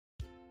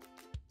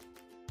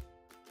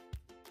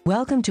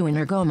Welcome to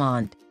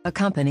Energomont, a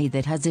company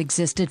that has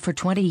existed for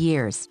 20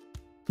 years.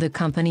 The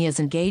company is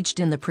engaged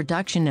in the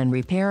production and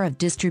repair of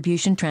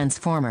distribution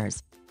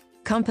transformers.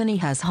 Company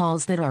has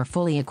halls that are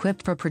fully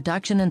equipped for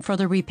production and for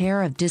the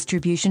repair of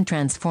distribution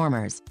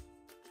transformers.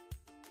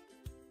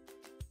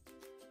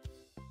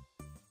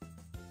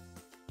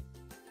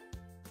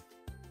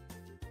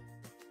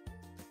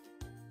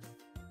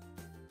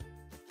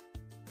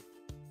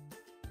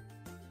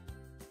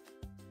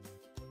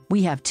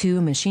 We have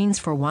two machines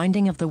for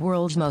winding of the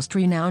world's most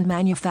renowned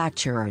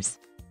manufacturers.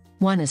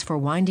 One is for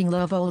winding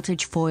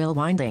low-voltage foil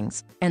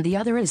windings, and the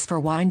other is for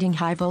winding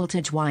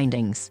high-voltage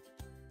windings.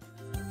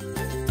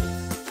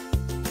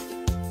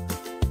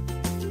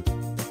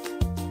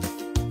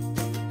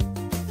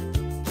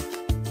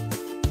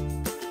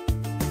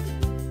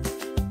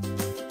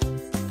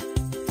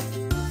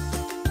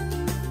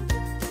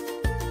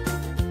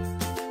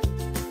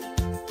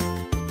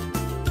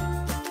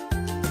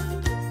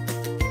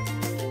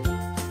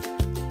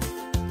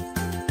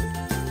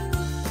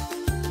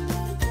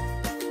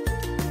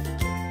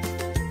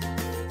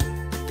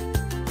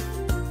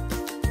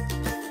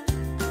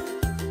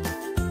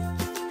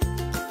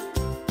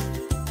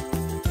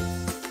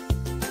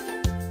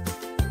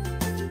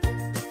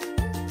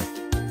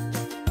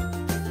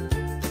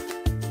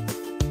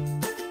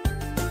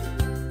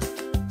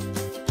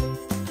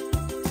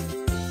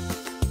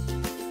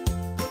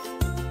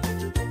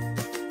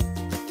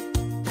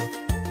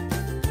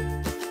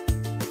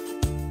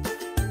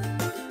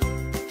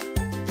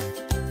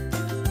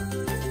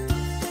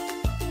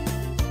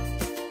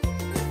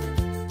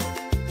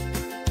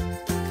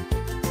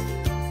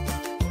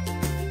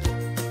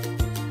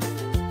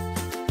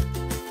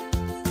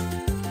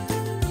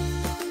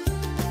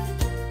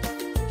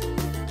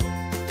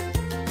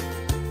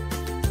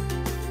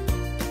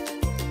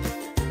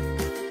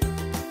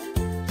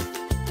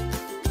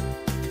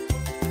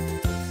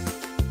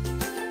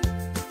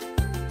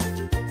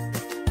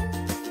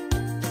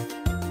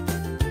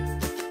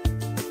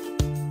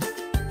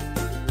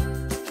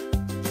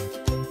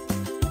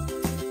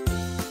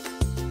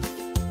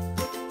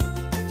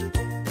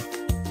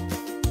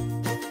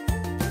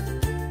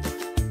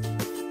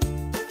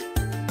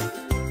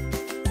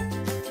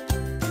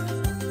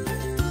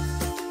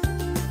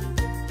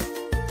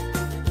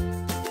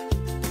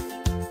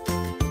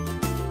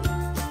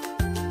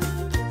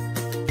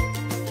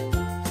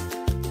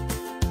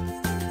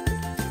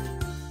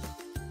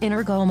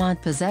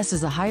 Energomont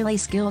possesses a highly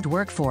skilled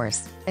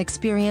workforce,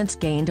 experience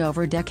gained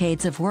over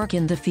decades of work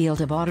in the field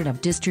of audit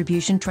of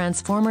distribution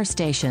transformer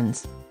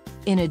stations.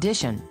 In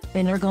addition,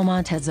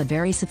 Energomont has a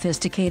very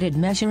sophisticated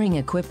measuring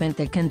equipment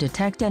that can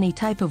detect any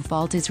type of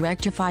fault is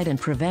rectified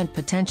and prevent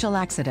potential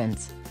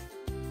accidents.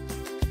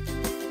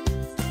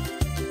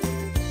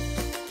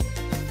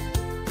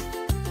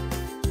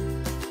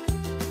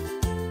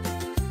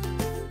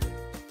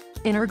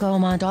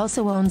 Energomont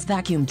also owns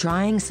vacuum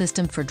drying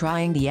system for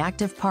drying the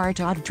active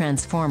part of the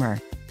transformer.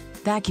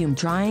 Vacuum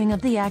drying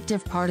of the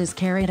active part is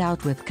carried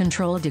out with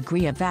controlled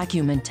degree of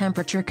vacuum and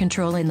temperature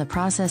control in the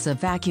process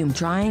of vacuum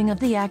drying of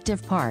the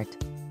active part.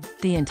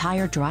 The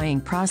entire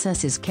drying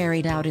process is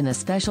carried out in a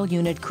special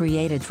unit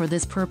created for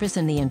this purpose,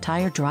 and the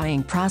entire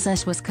drying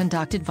process was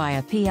conducted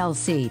via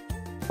PLC.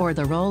 Or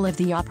the role of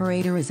the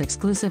operator is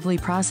exclusively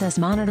process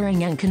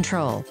monitoring and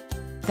control.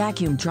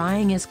 Vacuum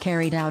drying is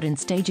carried out in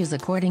stages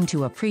according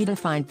to a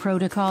predefined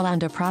protocol,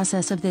 and a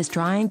process of this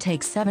drying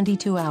takes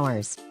 72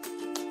 hours.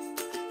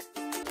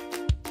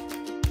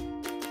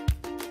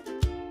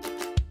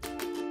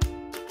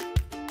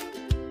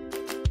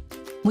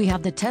 We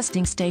have the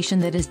testing station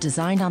that is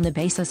designed on the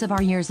basis of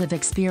our years of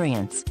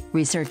experience,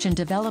 research and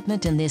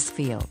development in this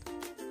field.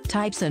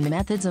 Types and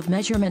methods of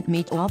measurement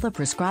meet all the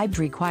prescribed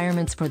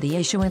requirements for the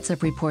issuance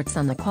of reports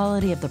on the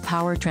quality of the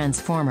power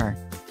transformer.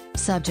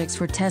 Subjects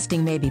for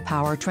testing may be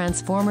power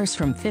transformers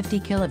from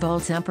 50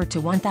 kV to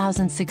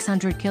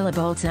 1600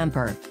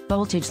 kV,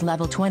 voltage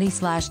level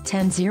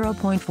 20/10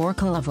 0.4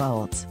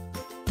 kV.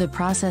 The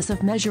process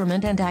of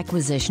measurement and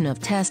acquisition of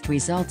test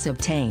results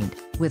obtained,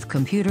 with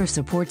computer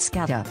support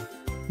SCADA.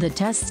 The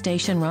test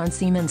station runs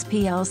Siemens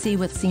PLC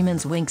with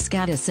Siemens Wink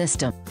SCADA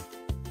system.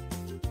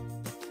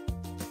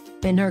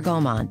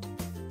 Energomont.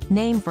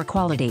 Name for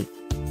quality.